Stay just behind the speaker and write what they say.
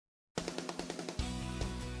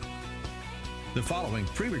The following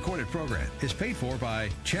pre-recorded program is paid for by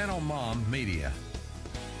Channel Mom Media.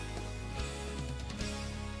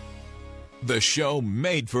 The show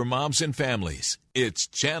made for moms and families. It's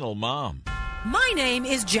Channel Mom. My name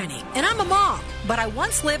is Jenny, and I'm a mom, but I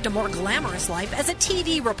once lived a more glamorous life as a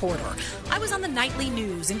TV reporter. I was on the nightly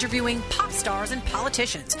news interviewing pop stars and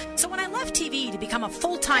politicians. So when I left TV to become a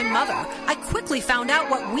full-time mother, I quickly found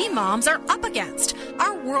out what we moms are up against.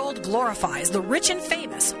 Our world glorifies the rich and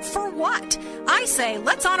famous. For what? I say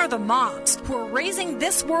let's honor the moms who are raising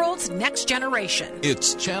this world's next generation.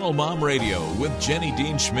 It's Channel Mom Radio with Jenny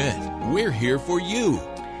Dean Schmidt. We're here for you.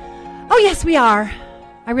 Oh, yes, we are.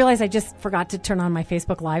 I realize I just forgot to turn on my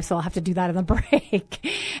Facebook Live, so I'll have to do that in the break.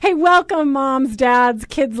 Hey, welcome, moms, dads,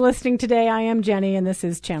 kids listening today. I am Jenny, and this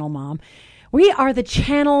is Channel Mom. We are the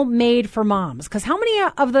channel made for moms, because how many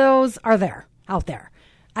of those are there out there?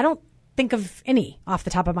 I don't think of any off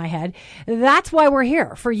the top of my head. That's why we're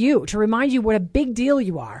here, for you, to remind you what a big deal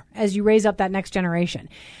you are as you raise up that next generation.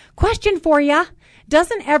 Question for you.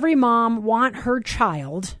 Doesn't every mom want her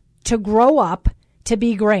child to grow up to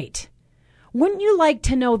be great? Wouldn't you like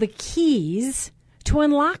to know the keys to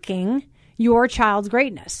unlocking your child's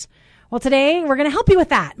greatness? Well, today we're going to help you with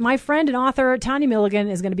that. My friend and author Tanya Milligan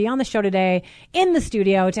is going to be on the show today in the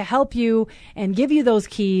studio to help you and give you those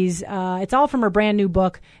keys. It's all from her brand new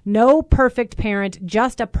book, No Perfect Parent,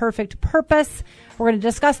 Just a Perfect Purpose. We're going to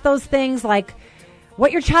discuss those things like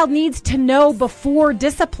what your child needs to know before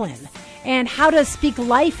discipline and how to speak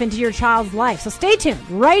life into your child's life. So stay tuned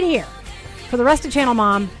right here for the rest of Channel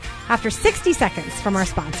Mom after 60 seconds from our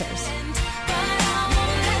sponsors.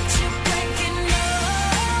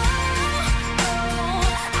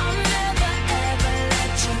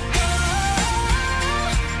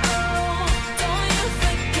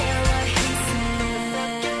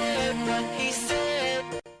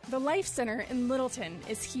 The Life Center in Littleton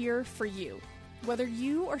is here for you. Whether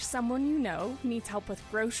you or someone you know needs help with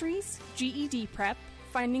groceries, GED prep,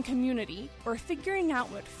 finding community, or figuring out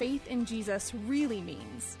what faith in Jesus really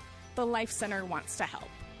means, the Life Center wants to help.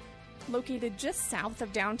 Located just south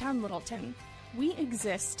of downtown Littleton, we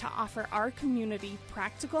exist to offer our community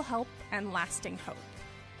practical help and lasting hope.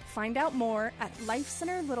 Find out more at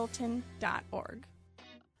lifecenterlittleton.org.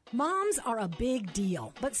 Moms are a big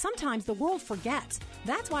deal, but sometimes the world forgets.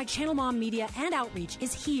 That's why Channel Mom Media and Outreach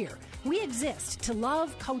is here. We exist to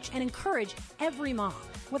love, coach, and encourage every mom,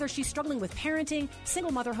 whether she's struggling with parenting,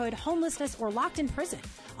 single motherhood, homelessness, or locked in prison.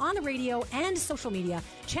 On the radio and social media,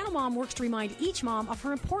 Channel Mom works to remind each mom of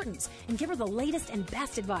her importance and give her the latest and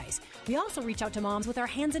best advice. We also reach out to moms with our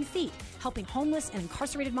hands and feet, helping homeless and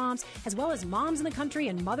incarcerated moms, as well as moms in the country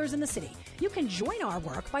and mothers in the city. You can join our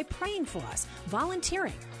work by praying for us,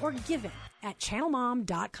 volunteering, or giving at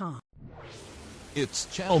channelmom.com. It's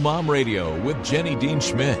Channel Mom Radio with Jenny Dean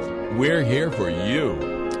Schmidt. We're here for you.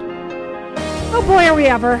 Oh boy, are we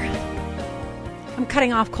ever. I'm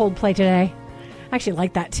cutting off Coldplay today. I actually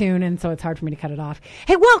like that tune, and so it's hard for me to cut it off.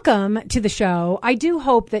 Hey, welcome to the show. I do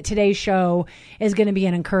hope that today's show is going to be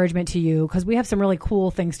an encouragement to you because we have some really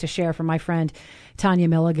cool things to share from my friend Tanya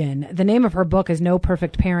Milligan. The name of her book is No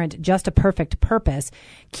Perfect Parent, Just a Perfect Purpose,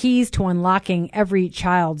 Keys to Unlocking Every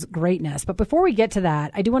Child's Greatness. But before we get to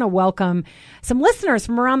that, I do want to welcome some listeners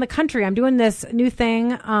from around the country. I'm doing this new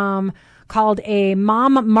thing called a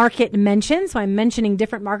Mom Market Mention. So I'm mentioning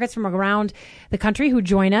different markets from around the country who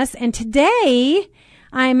join us. And today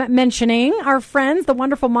I'm mentioning our friends, the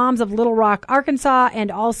wonderful moms of Little Rock, Arkansas,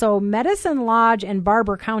 and also Medicine Lodge and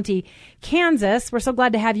Barber County, Kansas. We're so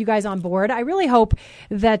glad to have you guys on board. I really hope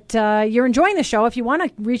that you're enjoying the show. If you want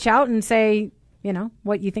to reach out and say, you know,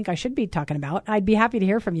 what you think I should be talking about, I'd be happy to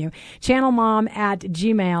hear from you.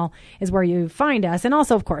 channelmom@gmail is where you find us. And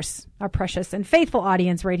also, of course, our precious and faithful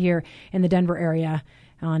audience right here in the Denver area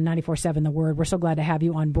on 94.7 The Word. We're so glad to have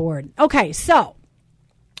you on board. Okay, so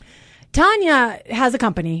Tanya has a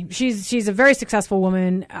company. She's a very successful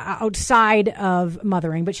woman outside of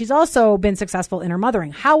mothering, but she's also been successful in her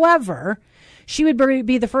mothering. However, she would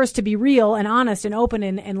be the first to be real and honest and open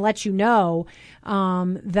and let you know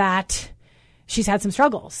that she's had some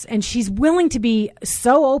struggles, and she's willing to be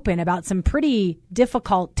so open about some pretty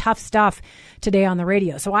difficult, tough stuff today on the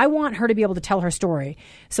radio. So I want her to be able to tell her story.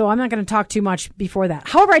 So I'm not going to talk too much before that.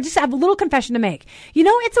 However, I just have a little confession to make. You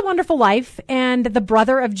know, It's a Wonderful Life, and the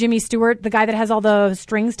brother of Jimmy Stewart, the guy that has all the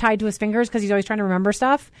strings tied to his fingers because he's always trying to remember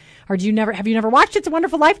stuff. Or have you never watched It's a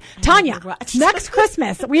Wonderful Life? Tanya, next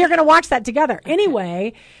Christmas, we are going to watch that together.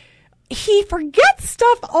 Anyway, he forgets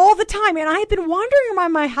stuff all the time. And I have been wandering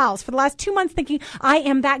around my house for the last 2 months thinking, I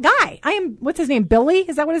am that guy. What's his name? Billy?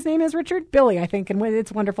 Is that what his name is, Richard? Billy, I think, and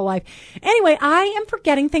It's a Wonderful Life. Anyway, I am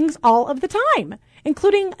forgetting things all of the time,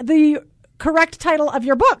 including the correct title of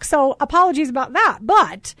your book. So apologies about that.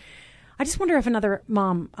 But I just wonder if another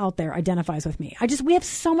mom out there identifies with me. We have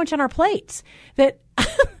so much on our plates that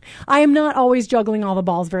I am not always juggling all the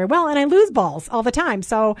balls very well, and I lose balls all the time.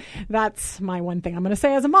 So that's my one thing I'm going to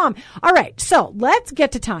say as a mom. All right, so let's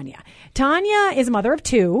get to Tanya. Tanya is a mother of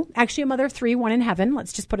 2, actually a mother of 3, 1 in heaven.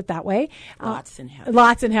 Let's just put it that way. Lots in heaven.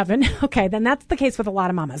 Lots in heaven. Okay, then that's the case with a lot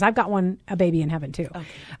of mamas. I've got a baby in heaven too.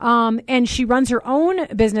 Okay. And she runs her own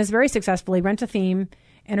business very successfully, Rent a Theme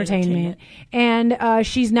Entertainment. And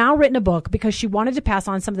she's now written a book because she wanted to pass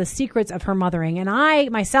on some of the secrets of her mothering. And I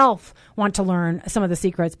myself want to learn some of the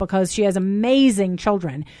secrets because she has amazing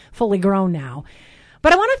children, fully grown now.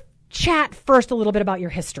 But I want to chat first a little bit about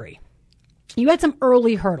your history. You had some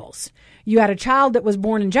early hurdles. You had a child that was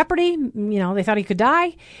born in jeopardy. They thought he could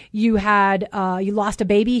die. You had you lost a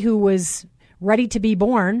baby who was ready to be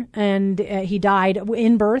born, and he died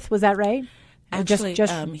in birth. Was that right? Actually,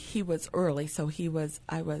 he was early, so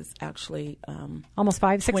I was actually almost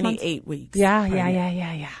 5, 6 months? 28 weeks.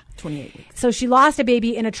 Yeah. 28 weeks. So she lost a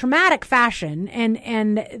baby in a traumatic fashion,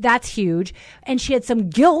 and that's huge. And she had some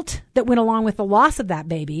guilt that went along with the loss of that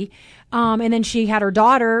baby. And then she had her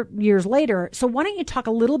daughter years later. So why don't you talk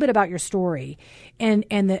a little bit about your story and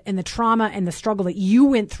the trauma and the struggle that you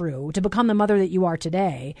went through to become the mother that you are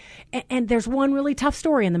today? And there's one really tough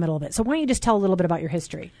story in the middle of it. So why don't you just tell a little bit about your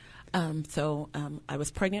history? I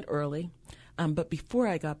was pregnant early, but before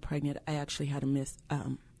I got pregnant, I actually had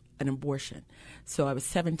an abortion. So I was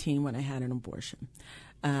 17 when I had an abortion.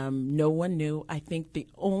 No one knew. I think the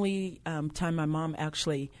only time my mom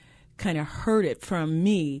actually kind of heard it from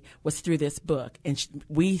me was through this book, and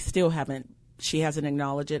we still haven't. She hasn't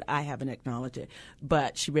acknowledged it. I haven't acknowledged it.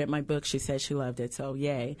 But she read my book. She said she loved it. So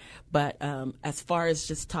yay. But as far as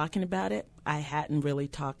just talking about it, I hadn't really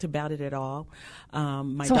talked about it at all.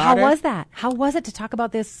 My daughter. How was that? How was it to talk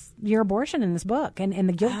about your abortion in this book and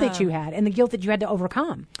the guilt that you had and the guilt that you had to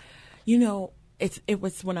overcome? It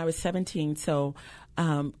was when I was 17. So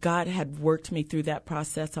God had worked me through that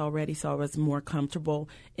process already. So I was more comfortable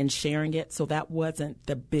in sharing it. So that wasn't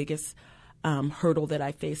the biggest hurdle that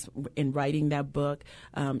I faced in writing that book.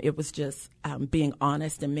 It was just being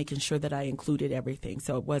honest and making sure that I included everything.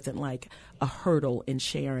 So it wasn't like a hurdle in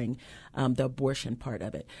sharing the abortion part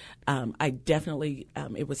of it. I definitely,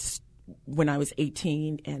 it was when I was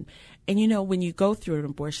 18. And when you go through an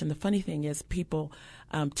abortion, the funny thing is people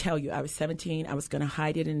tell you I was 17, I was going to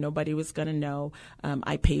hide it and nobody was going to know.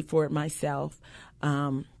 I paid for it myself.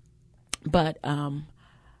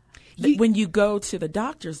 When you go to the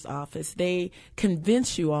doctor's office, they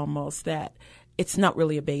convince you almost that it's not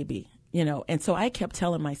really a baby, And so I kept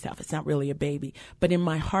telling myself it's not really a baby. But in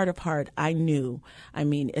my heart of heart, I knew.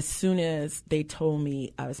 As soon as they told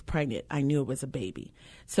me I was pregnant, I knew it was a baby.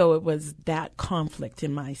 So it was that conflict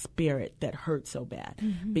in my spirit that hurt so bad.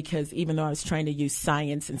 Mm-hmm. Because even though I was trying to use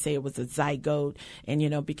science and say it was a zygote,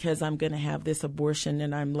 and, because I'm going to have this abortion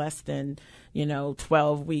and I'm less than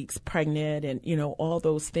 12 weeks pregnant and, all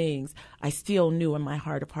those things, I still knew in my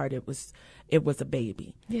heart of heart it was a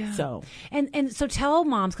baby. Yeah. So. And so tell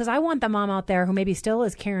moms, because I want the mom out there who maybe still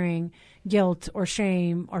is carrying guilt or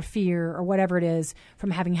shame or fear or whatever it is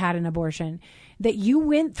from having had an abortion, that you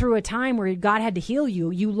went through a time where God had to heal you.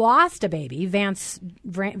 You lost a baby, Vance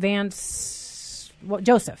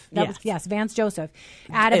Joseph. Vance Joseph.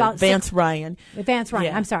 Vance Ryan. Vance Ryan.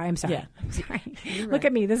 Yeah. I'm sorry. Yeah. Look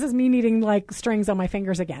at me. This is me needing strings on my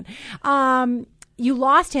fingers again. You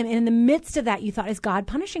lost him, and in the midst of that, you thought, is God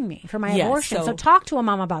punishing me for my abortion? So talk to a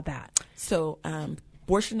mom about that. So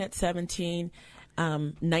abortion at 17,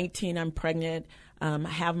 19, I'm pregnant. I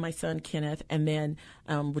have my son, Kenneth, and then,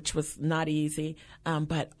 which was not easy,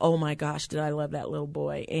 but oh my gosh, did I love that little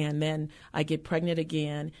boy. And then I get pregnant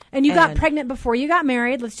again. And you got pregnant before you got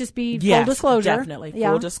married. Let's just be full disclosure. Definitely.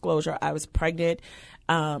 Full disclosure. I was pregnant,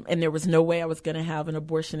 and there was no way I was going to have an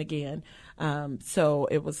abortion again. So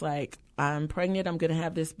it was like, I'm pregnant, I'm going to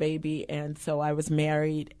have this baby. And so I was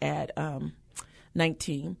married at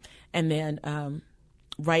 19. And then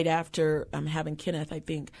right after having Kenneth, I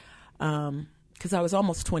think, because I was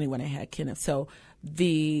almost 20 when I had Kenneth. So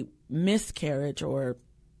the miscarriage or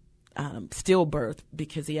stillbirth,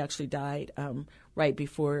 because he actually died right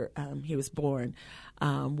before he was born,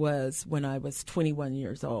 was when I was 21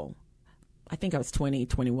 years old. I think I was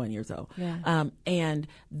 21 years old. Yeah. And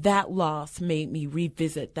that loss made me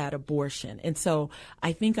revisit that abortion. And so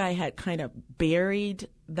I think I had kind of buried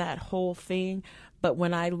that whole thing. But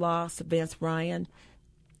when I lost Vance Ryan,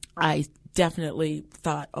 I definitely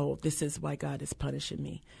thought, oh, this is why God is punishing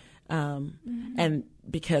me. and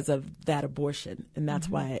because of that abortion. And that's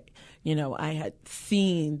why, I had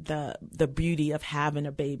seen the beauty of having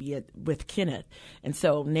a baby with Kenneth. And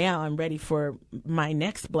so now I'm ready for my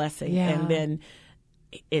next blessing. Yeah. And then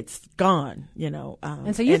it's gone,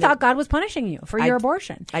 and so you thought God was punishing you for your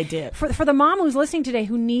abortion. I did. For the mom who's listening today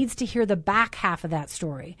who needs to hear the back half of that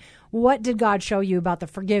story, what did God show you about the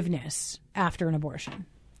forgiveness after an abortion?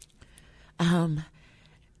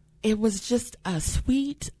 It was just a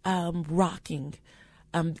sweet rocking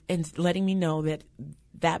and letting me know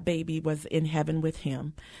that baby was in heaven with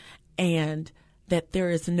him, and that there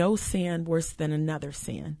is no sin worse than another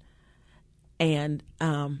sin. And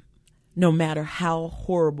no matter how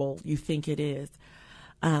horrible you think it is.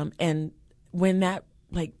 And when that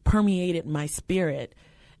permeated my spirit,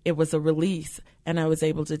 it was a release, and I was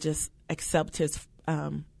able to just accept his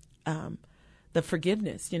the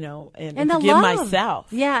forgiveness, and the forgive love. myself.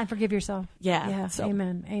 Yeah, and forgive yourself. Yeah. So.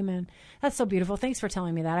 Amen. That's so beautiful. Thanks for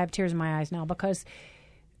telling me that. I have tears in my eyes now, because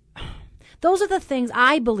those are the things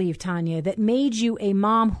I believe, Tanya, that made you a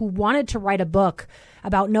mom who wanted to write a book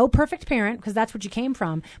about no perfect parent, because that's what you came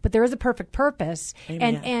from, but there is a perfect purpose.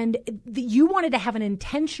 Amen. And you wanted to have an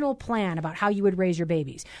intentional plan about how you would raise your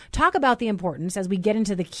babies. Talk about the importance, as we get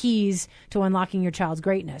into the keys to unlocking your child's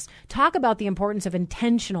greatness. Talk about the importance of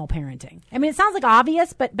intentional parenting. I mean, it sounds like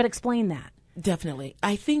obvious, but explain that. Definitely.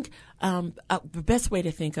 I think the best way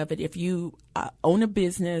to think of it, if you own a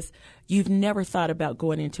business, you've never thought about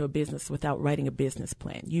going into a business without writing a business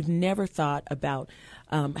plan. You've never thought about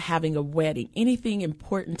having a wedding, anything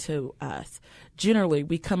important to us. Generally,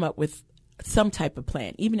 we come up with some type of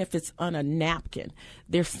plan, even if it's on a napkin.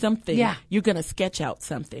 There's something, you're going to sketch out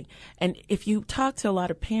something. And if you talk to a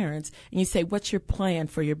lot of parents and you say, what's your plan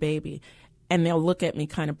for your baby? And they'll look at me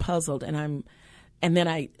kind of puzzled, and then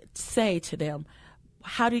I say to them,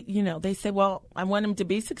 how do they say, well, I want him to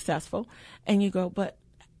be successful. And you go, but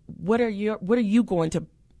what are you going to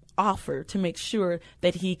offer to make sure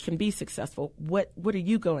that he can be successful? What are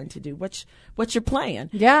you going to do? What's your plan?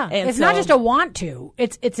 Yeah. And it's not just a want to,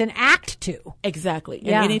 it's an act to. Exactly. And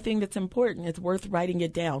anything that's important, it's worth writing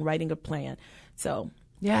it down, writing a plan. So.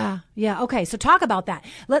 Yeah. Okay, so talk about that.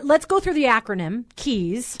 Let's go through the acronym,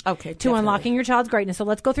 KEYS, to definitely. unlocking your child's greatness. So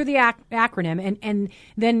let's go through the acronym and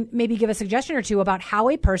then maybe give a suggestion or two about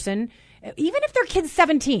how a person, even if their kid's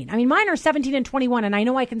 17, I mean, mine are 17 and 21, and I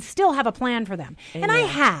know I can still have a plan for them. Amen. And I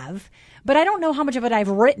have, but I don't know how much of it I've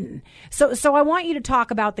written. So I want you to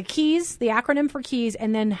talk about the KEYS, the acronym for KEYS,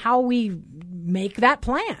 and then how we make that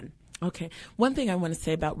plan. Okay. One thing I want to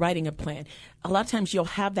say about writing a plan, a lot of times you'll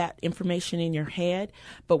have that information in your head,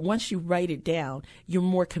 but once you write it down, you're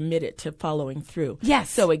more committed to following through. Yes.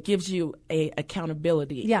 So it gives you a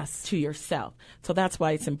accountability to yourself. So that's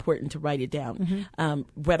why it's important to write it down.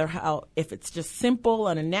 Mm-hmm. If it's just simple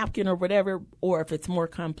on a napkin or whatever, or if it's more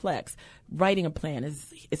complex, writing a plan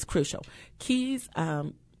is crucial. Keys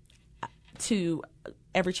to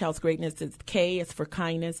every child's greatness is K is for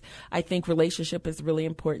kindness. I think relationship is really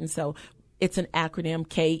important. So it's an acronym,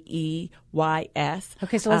 KEYS.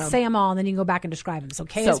 Okay, so let's say them all, and then you can go back and describe them. So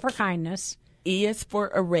K is for kindness. E is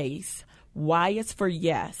for erase. Y is for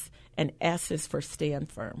yes. And S is for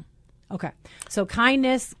stand firm. Okay. So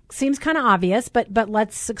kindness seems kind of obvious, but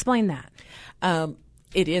let's explain that.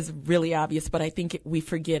 It is really obvious, but I think we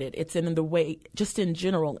forget it. It's in the way, just in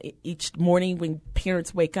general, each morning when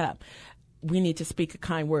parents wake up, we need to speak a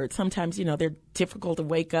kind word. Sometimes, they're difficult to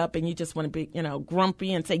wake up and you just want to be,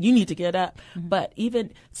 grumpy and say, you need to get up. Mm-hmm. But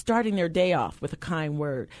even starting their day off with a kind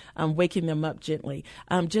word, waking them up gently,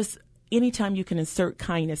 just anytime you can insert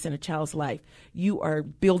kindness in a child's life, you are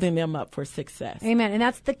building them up for success. Amen. And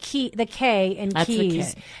that's the key, the K in that's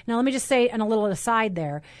keys. Now, let me just say, and a little aside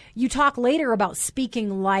there, you talk later about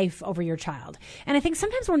speaking life over your child. And I think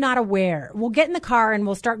sometimes we're not aware. We'll get in the car and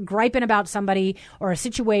we'll start griping about somebody or a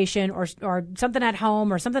situation or something at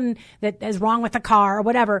home or something that is wrong with the car or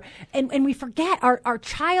whatever. And we forget our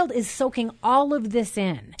child is soaking all of this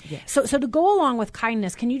in. Yes. So to go along with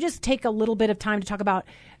kindness, can you just take a little bit of time to talk about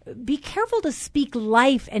be careful to speak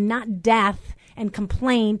life and not death and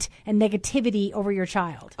complaint and negativity over your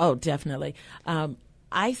child? Oh, definitely.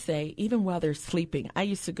 I say, even while they're sleeping, I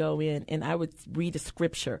used to go in and I would read a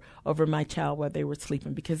scripture over my child while they were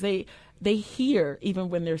sleeping, because they hear even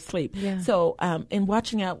when they're asleep. Yeah. So, in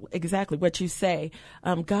watching out exactly what you say,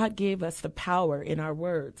 God gave us the power in our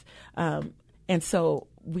words. And so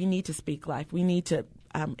we need to speak life. We need to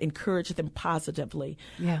encourage them positively.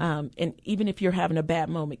 Yeah. And even if you're having a bad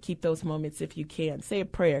moment, keep those moments if you can. Say a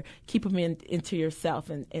prayer. Keep them into yourself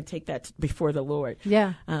and take that before the Lord.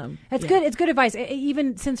 Yeah. That's good. It's good advice.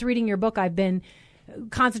 Even since reading your book, I've been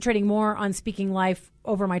concentrating more on speaking life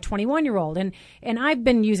over my 21-year-old. And I've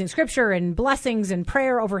been using scripture and blessings and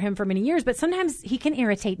prayer over him for many years, but sometimes he can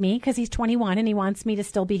irritate me because he's 21 and he wants me to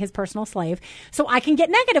still be his personal slave. So I can get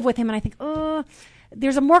negative with him, and I think,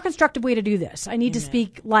 there's a more constructive way to do this. I need to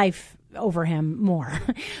speak life over him more.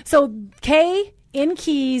 So K in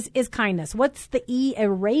keys is kindness. What's the E,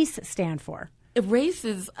 erase, stand for? Erase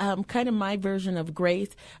is kind of my version of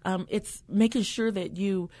grace. It's making sure that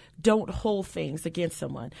you don't hold things against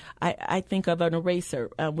someone. I think of an eraser.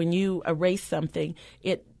 When you erase something,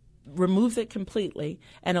 it removes it completely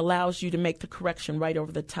and allows you to make the correction right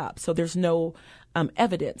over the top. So there's no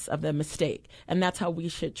evidence of the mistake. And that's how we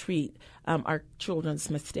should treat our children's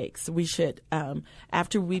mistakes. We should,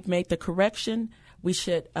 after we've made the correction, we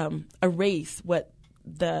should erase what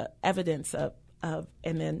the evidence of,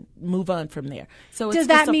 and then move on from there. So does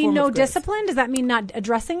that mean no discipline? Does that mean not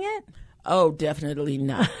addressing it? Oh, definitely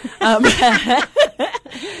not.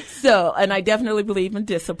 So, and I definitely believe in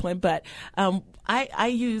discipline, but I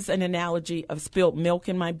use an analogy of spilled milk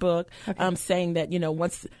in my book, saying that,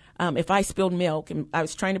 once if I spilled milk and I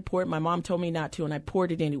was trying to pour it, my mom told me not to, and I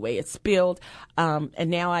poured it anyway. It spilled, and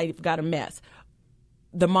now I've got a mess.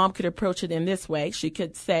 The mom could approach it in this way. She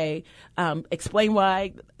could say, explain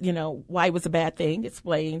why, why it was a bad thing,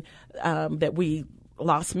 explain that we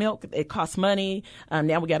lost milk, it costs money,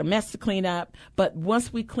 now we got a mess to clean up. But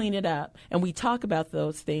once we clean it up and we talk about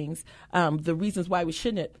those things, the reasons why we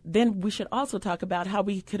shouldn't, then we should also talk about how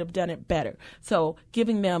we could have done it better. So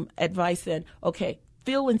giving them advice and, okay,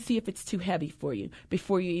 feel and see if it's too heavy for you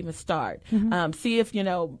before you even start. See if,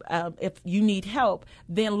 if you need help,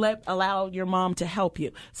 then allow your mom to help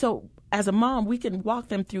you. So as a mom, we can walk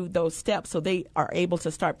them through those steps so they are able to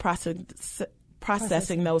start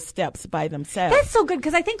processing those steps by themselves. That's so good,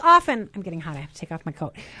 because I think often, I'm getting hot, I have to take off my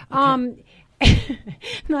coat. Okay.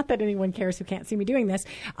 Not that anyone cares who can't see me doing this.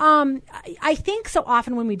 I think so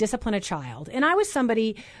often when we discipline a child, and I was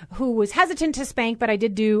somebody who was hesitant to spank, but I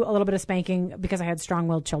did do a little bit of spanking because I had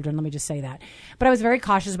strong-willed children, let me just say that. But I was very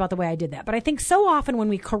cautious about the way I did that. But I think so often when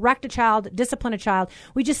we correct a child, discipline a child,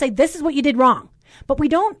 we just say, this is what you did wrong. But we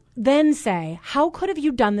don't then say, how could have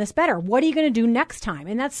you done this better? What are you going to do next time?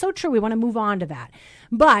 And that's so true. We want to move on to that.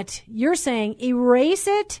 But you're saying erase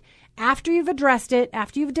it after you've addressed it,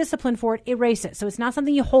 after you've disciplined for it, erase it. So it's not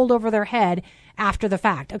something you hold over their head after the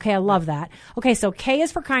fact. Okay, I love that. Okay, so K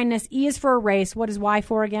is for kindness, E is for erase. What is Y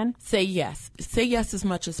for again? Say yes. Say yes as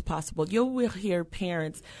much as possible. You will hear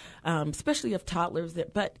parents, especially of toddlers,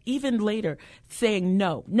 but even later, saying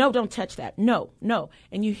no. No, don't touch that. No, no.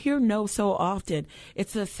 And you hear no so often.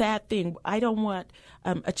 It's a sad thing. I don't want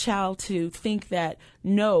a child to think that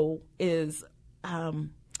no is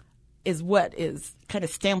what is kind of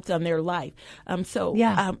stamped on their life.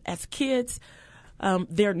 As kids,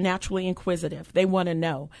 they're naturally inquisitive. They want to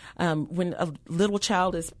know. When a little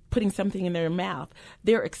child is putting something in their mouth,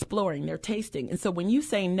 they're exploring, they're tasting. And so when you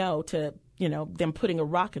say no to, them putting a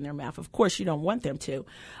rock in their mouth, of course you don't want them to.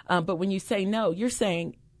 But when you say no, you're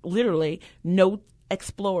saying literally no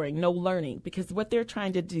exploring, no learning, because what they're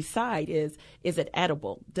trying to decide is it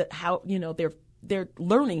edible? They're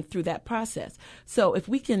learning through that process. So if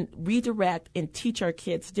we can redirect and teach our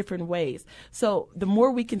kids different ways, so the more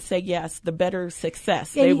we can say yes, the better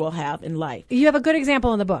success they will have in life. You have a good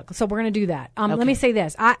example in the book, so we're going to do that. Okay. Let me say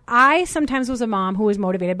this. I sometimes was a mom who was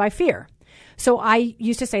motivated by fear. So I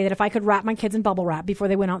used to say that if I could wrap my kids in bubble wrap before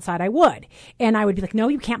they went outside, I would. And I would be like, no,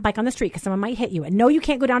 you can't bike on the street because someone might hit you. And no, you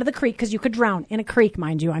can't go down to the creek because you could drown in a creek,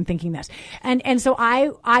 mind you. I'm thinking this. And so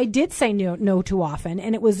I did say no too often,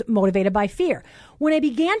 and it was motivated by fear. When I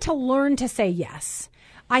began to learn to say yes,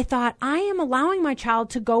 I thought, I am allowing my child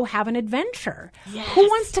to go have an adventure. Yes. Who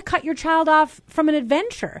wants to cut your child off from an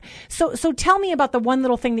adventure? So tell me about the one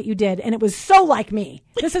little thing that you did, and it was so like me.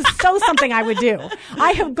 This is so something I would do.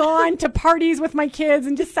 I have gone to parties with my kids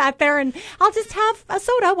and just sat there, and I'll just have a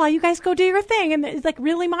soda while you guys go do your thing. And it's like,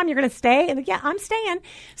 really, Mom, you're going to stay? And like, yeah, I'm staying.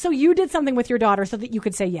 So you did something with your daughter so that you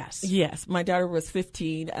could say yes. Yes. My daughter was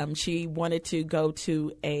 15. She wanted to go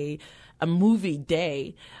to a movie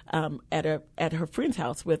day at her friend's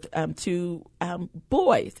house with two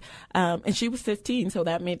boys. And she was 15, so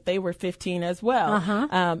that meant they were 15 as well. Uh-huh.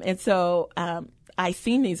 And so I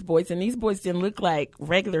seen these boys, and these boys didn't look like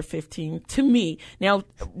regular 15 to me. Now,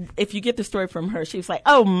 if you get the story from her, she was like,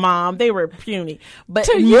 "Oh, Mom, they were puny." But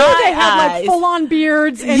to you, they had like full-on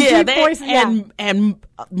beards and deep voices. And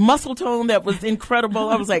muscle tone that was incredible.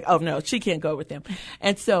 I was like, oh no, she can't go with him.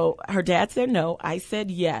 And so her dad said no. I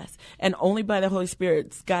said yes. And only by the Holy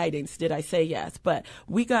Spirit's guidance did I say yes. But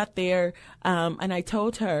we got there, and I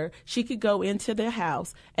told her she could go into the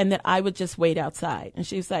house and that I would just wait outside. And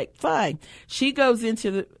she was like, fine. She goes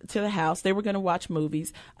into the house. They were going to watch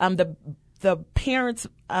movies. The parents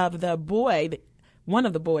of the boy, one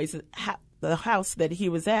of the boys, the house that he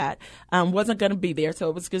was at, wasn't going to be there. So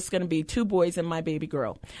it was just going to be 2 boys and my baby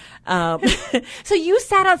girl. So you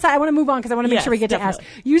sat outside. I want to move on because I want to make sure we get definitely. to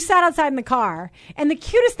ask. You sat outside in the car, and the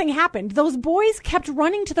cutest thing happened. Those boys kept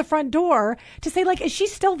running to the front door to say, like, is she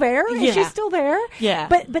still there? Is she still there? Yeah.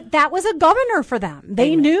 But that was a governor for them.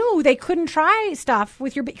 They knew they couldn't try stuff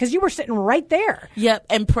with because you were sitting right there. Yep,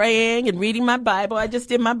 and praying and reading my Bible. I just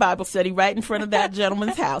did my Bible study right in front of that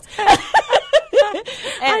gentleman's house.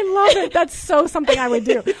 I love it. That's so something I would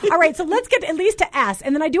do. All right, so let's get at least to S.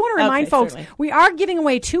 And then I do want to remind folks, certainly. we are giving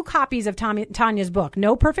away 2 copies of Tanya's book,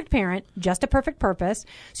 No Perfect Parent, Just a Perfect Purpose.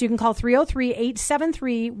 So you can call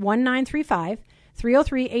 303-873-1935.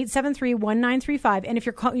 303-873-1935. And if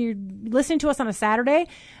you're listening to us on a Saturday,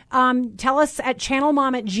 tell us at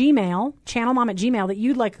channelmom@gmail, that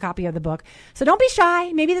you'd like a copy of the book. So don't be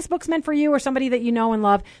shy. Maybe this book's meant for you or somebody that you know and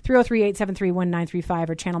love. 303-873-1935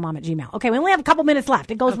 or channelmom@gmail. Okay, we only have a couple minutes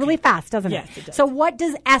left. It goes really fast, doesn't it? Yes, it does. So what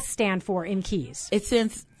does S stand for in keys? It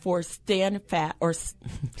stands for stand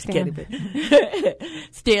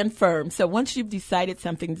firm. So once you've decided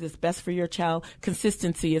something that's best for your child,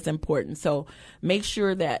 consistency is important. So make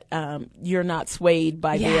sure that you're not swayed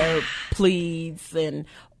by their pleas and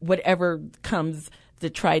whatever comes to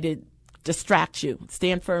try to distract you.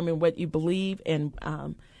 Stand firm in what you believe, and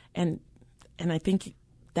I think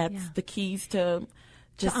that's the keys to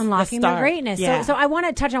just unlocking their greatness. Yeah. So I want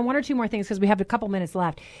to touch on 1 or 2 more things because we have a couple minutes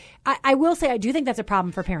left. I will say I do think that's a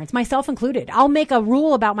problem for parents, myself included. I'll make a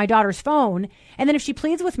rule about my daughter's phone, and then if she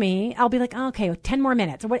pleads with me, I'll be like, oh, okay, 10 more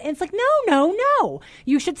minutes. And it's like, no.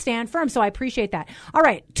 You should stand firm. So I appreciate that. All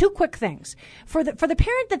right, 2 quick things. For the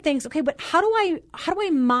parent that thinks, okay, but how do I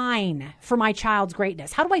mine for my child's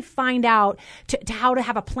greatness? How do I find out how to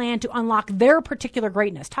have a plan to unlock their particular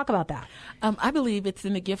greatness? Talk about that. I believe it's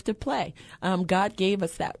in the gift of play. God gave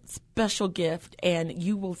us that special gift, and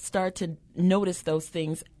you will start to notice those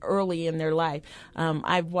things early in their life.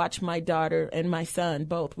 I've watched my daughter and my son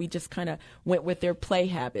both. We just kind of went with their play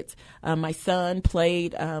habits. My son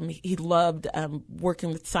played. He loved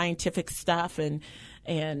working with scientific stuff and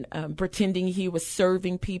pretending he was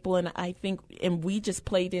serving people. And I think, and we just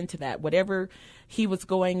played into that. Whatever he was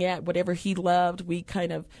going at, whatever he loved, we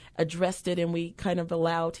kind of addressed it, and we kind of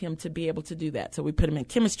allowed him to be able to do that. So we put him in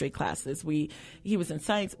chemistry classes. He was in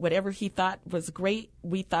science. Whatever he thought was great,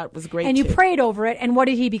 we thought was great. And you too. prayed over it. And what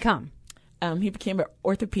did he become? He became an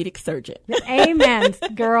orthopedic surgeon. Amen,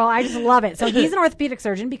 girl. I just love it. So he's an orthopedic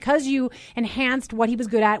surgeon because you enhanced what he was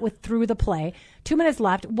good at through the play. 2 minutes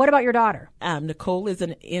left. What about your daughter? Nicole is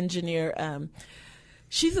an engineer.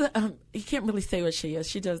 She's you can't really say what she is.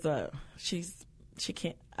 She does she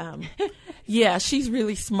can't. She's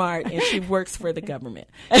really smart, and she works for the government.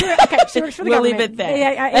 Okay, she works for the we'll government. leave it there.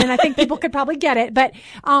 Yeah, and I think people could probably get it. But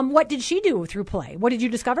what did she do through play? What did you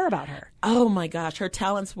discover about her? Oh, my gosh. Her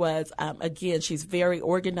talents was, again, she's very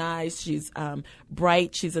organized. She's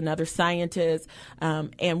bright. She's another scientist.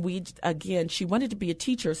 And she wanted to be a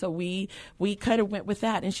teacher, so we kind of went with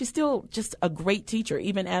that. And she's still just a great teacher,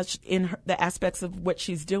 even as in the aspects of what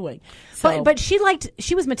she's doing. So, but she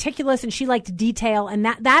was meticulous, and she liked detail, and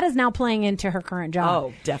that is now playing into her current job.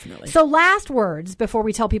 Oh, definitely. So last words before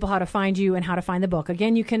we tell people how to find you and how to find the book.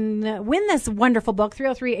 Again, you can win this wonderful book,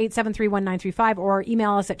 303-873-1935, or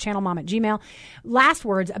email us at channelmom@gmail. Last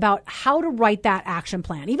words about how to write that action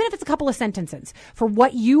plan, even if it's a couple of sentences, for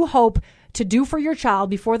what you hope to do for your child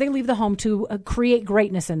before they leave the home to create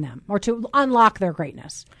greatness in them or to unlock their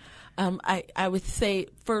greatness. I would say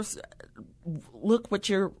first, look what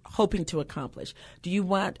you're hoping to accomplish. Do you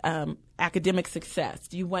want academic success?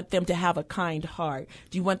 Do you want them to have a kind heart?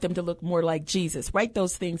 Do you want them to look more like Jesus? Write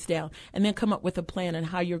those things down and then come up with a plan on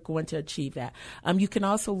how you're going to achieve that. You can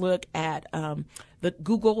also look at the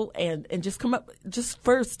Google and just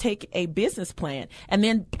first take a business plan and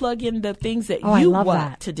then plug in the things that you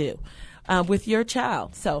want to do with your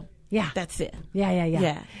child. So yeah, that's it.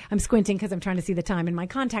 Yeah. I'm squinting because I'm trying to see the time and my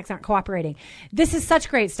contacts aren't cooperating. This is such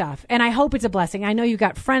great stuff, and I hope it's a blessing. I know you've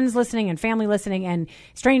got friends listening and family listening and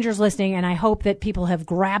strangers listening, and I hope that people have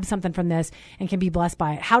grabbed something from this and can be blessed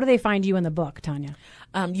by it. How do they find you in the book, Tanya?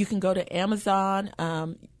 You can go to Amazon.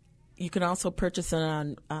 you can also purchase it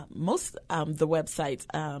on most the websites,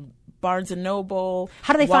 Barnes & Noble.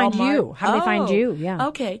 How do they find Walmart. you? How do they find you? Yeah.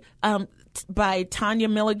 Okay. By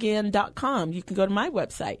TanyaMilligan.com. You can go to my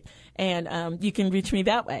website, and you can reach me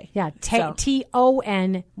that way. Yeah,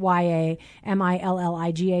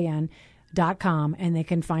 TonyaMilligan.com, and they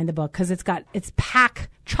can find the book because it's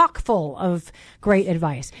chock full of great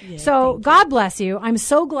advice. Yeah, so God bless you. I'm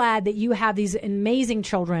so glad that you have these amazing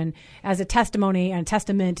children as a testimony and a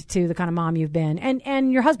testament to the kind of mom you've been,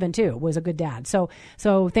 and your husband too was a good dad. So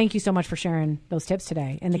thank you so much for sharing those tips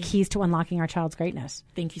today and the keys to unlocking our child's greatness.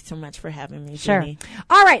 Thank you so much for having me, Sure. Jenny.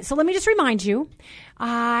 All right, so let me just remind you,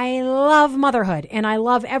 I love motherhood, and I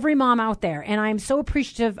love every mom out there, and I'm so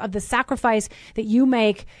appreciative of the sacrifice that you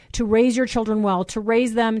make to raise your children well, to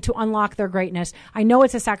raise them to unlock their greatness. I know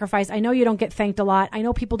it's a sacrifice. I know you don't get thanked a lot. I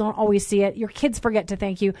know people don't always see it. Your kids forget to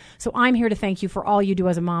thank you. So I'm here to thank you for all you do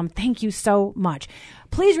as a mom. Thank you so much.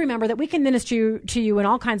 Please remember that we can minister to you in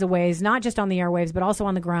all kinds of ways, not just on the airwaves, but also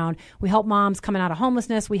on the ground. We help moms coming out of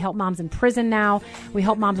homelessness. We help moms in prison now. We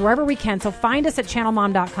help moms wherever we can. So find us at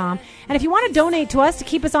channelmom.com. And if you want to donate to us to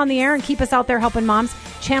keep us on the air and keep us out there helping moms,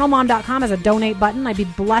 channelmom.com has a donate button. I'd be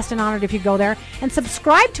blessed and honored if you go there. And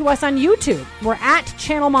subscribe to us on YouTube. We're at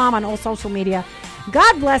Channel Mom on all social media.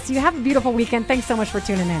 God bless you. Have a beautiful weekend. Thanks so much for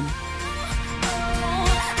tuning in.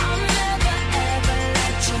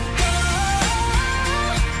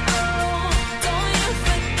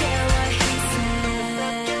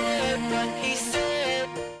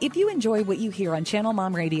 If you enjoy what you hear on Channel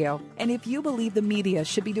Mom Radio, and if you believe the media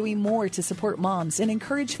should be doing more to support moms and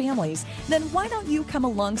encourage families, then why don't you come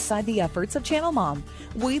alongside the efforts of Channel Mom?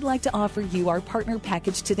 We'd like to offer you our partner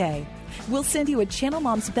package today. We'll send you a Channel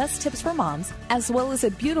Mom's Best Tips for Moms, as well as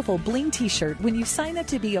a beautiful bling t-shirt when you sign up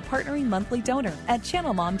to be a partnering monthly donor at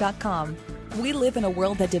channelmom.com. We live in a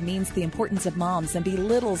world that demeans the importance of moms and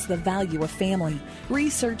belittles the value of family.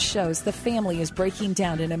 Research shows the family is breaking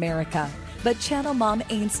down in America. But Channel Mom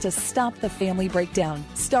aims to stop the family breakdown,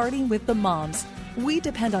 starting with the moms. We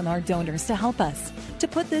depend on our donors to help us, to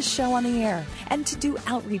put this show on the air, and to do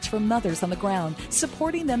outreach for mothers on the ground,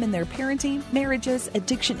 supporting them in their parenting, marriages,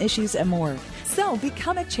 addiction issues, and more. So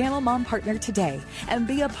become a Channel Mom partner today and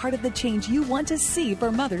be a part of the change you want to see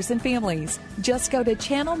for mothers and families. Just go to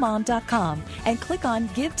channelmom.com and click on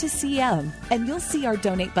Give to CM, and you'll see our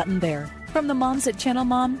donate button there. From the moms at Channel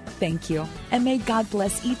Mom, thank you. And may God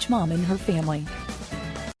bless each mom and her family.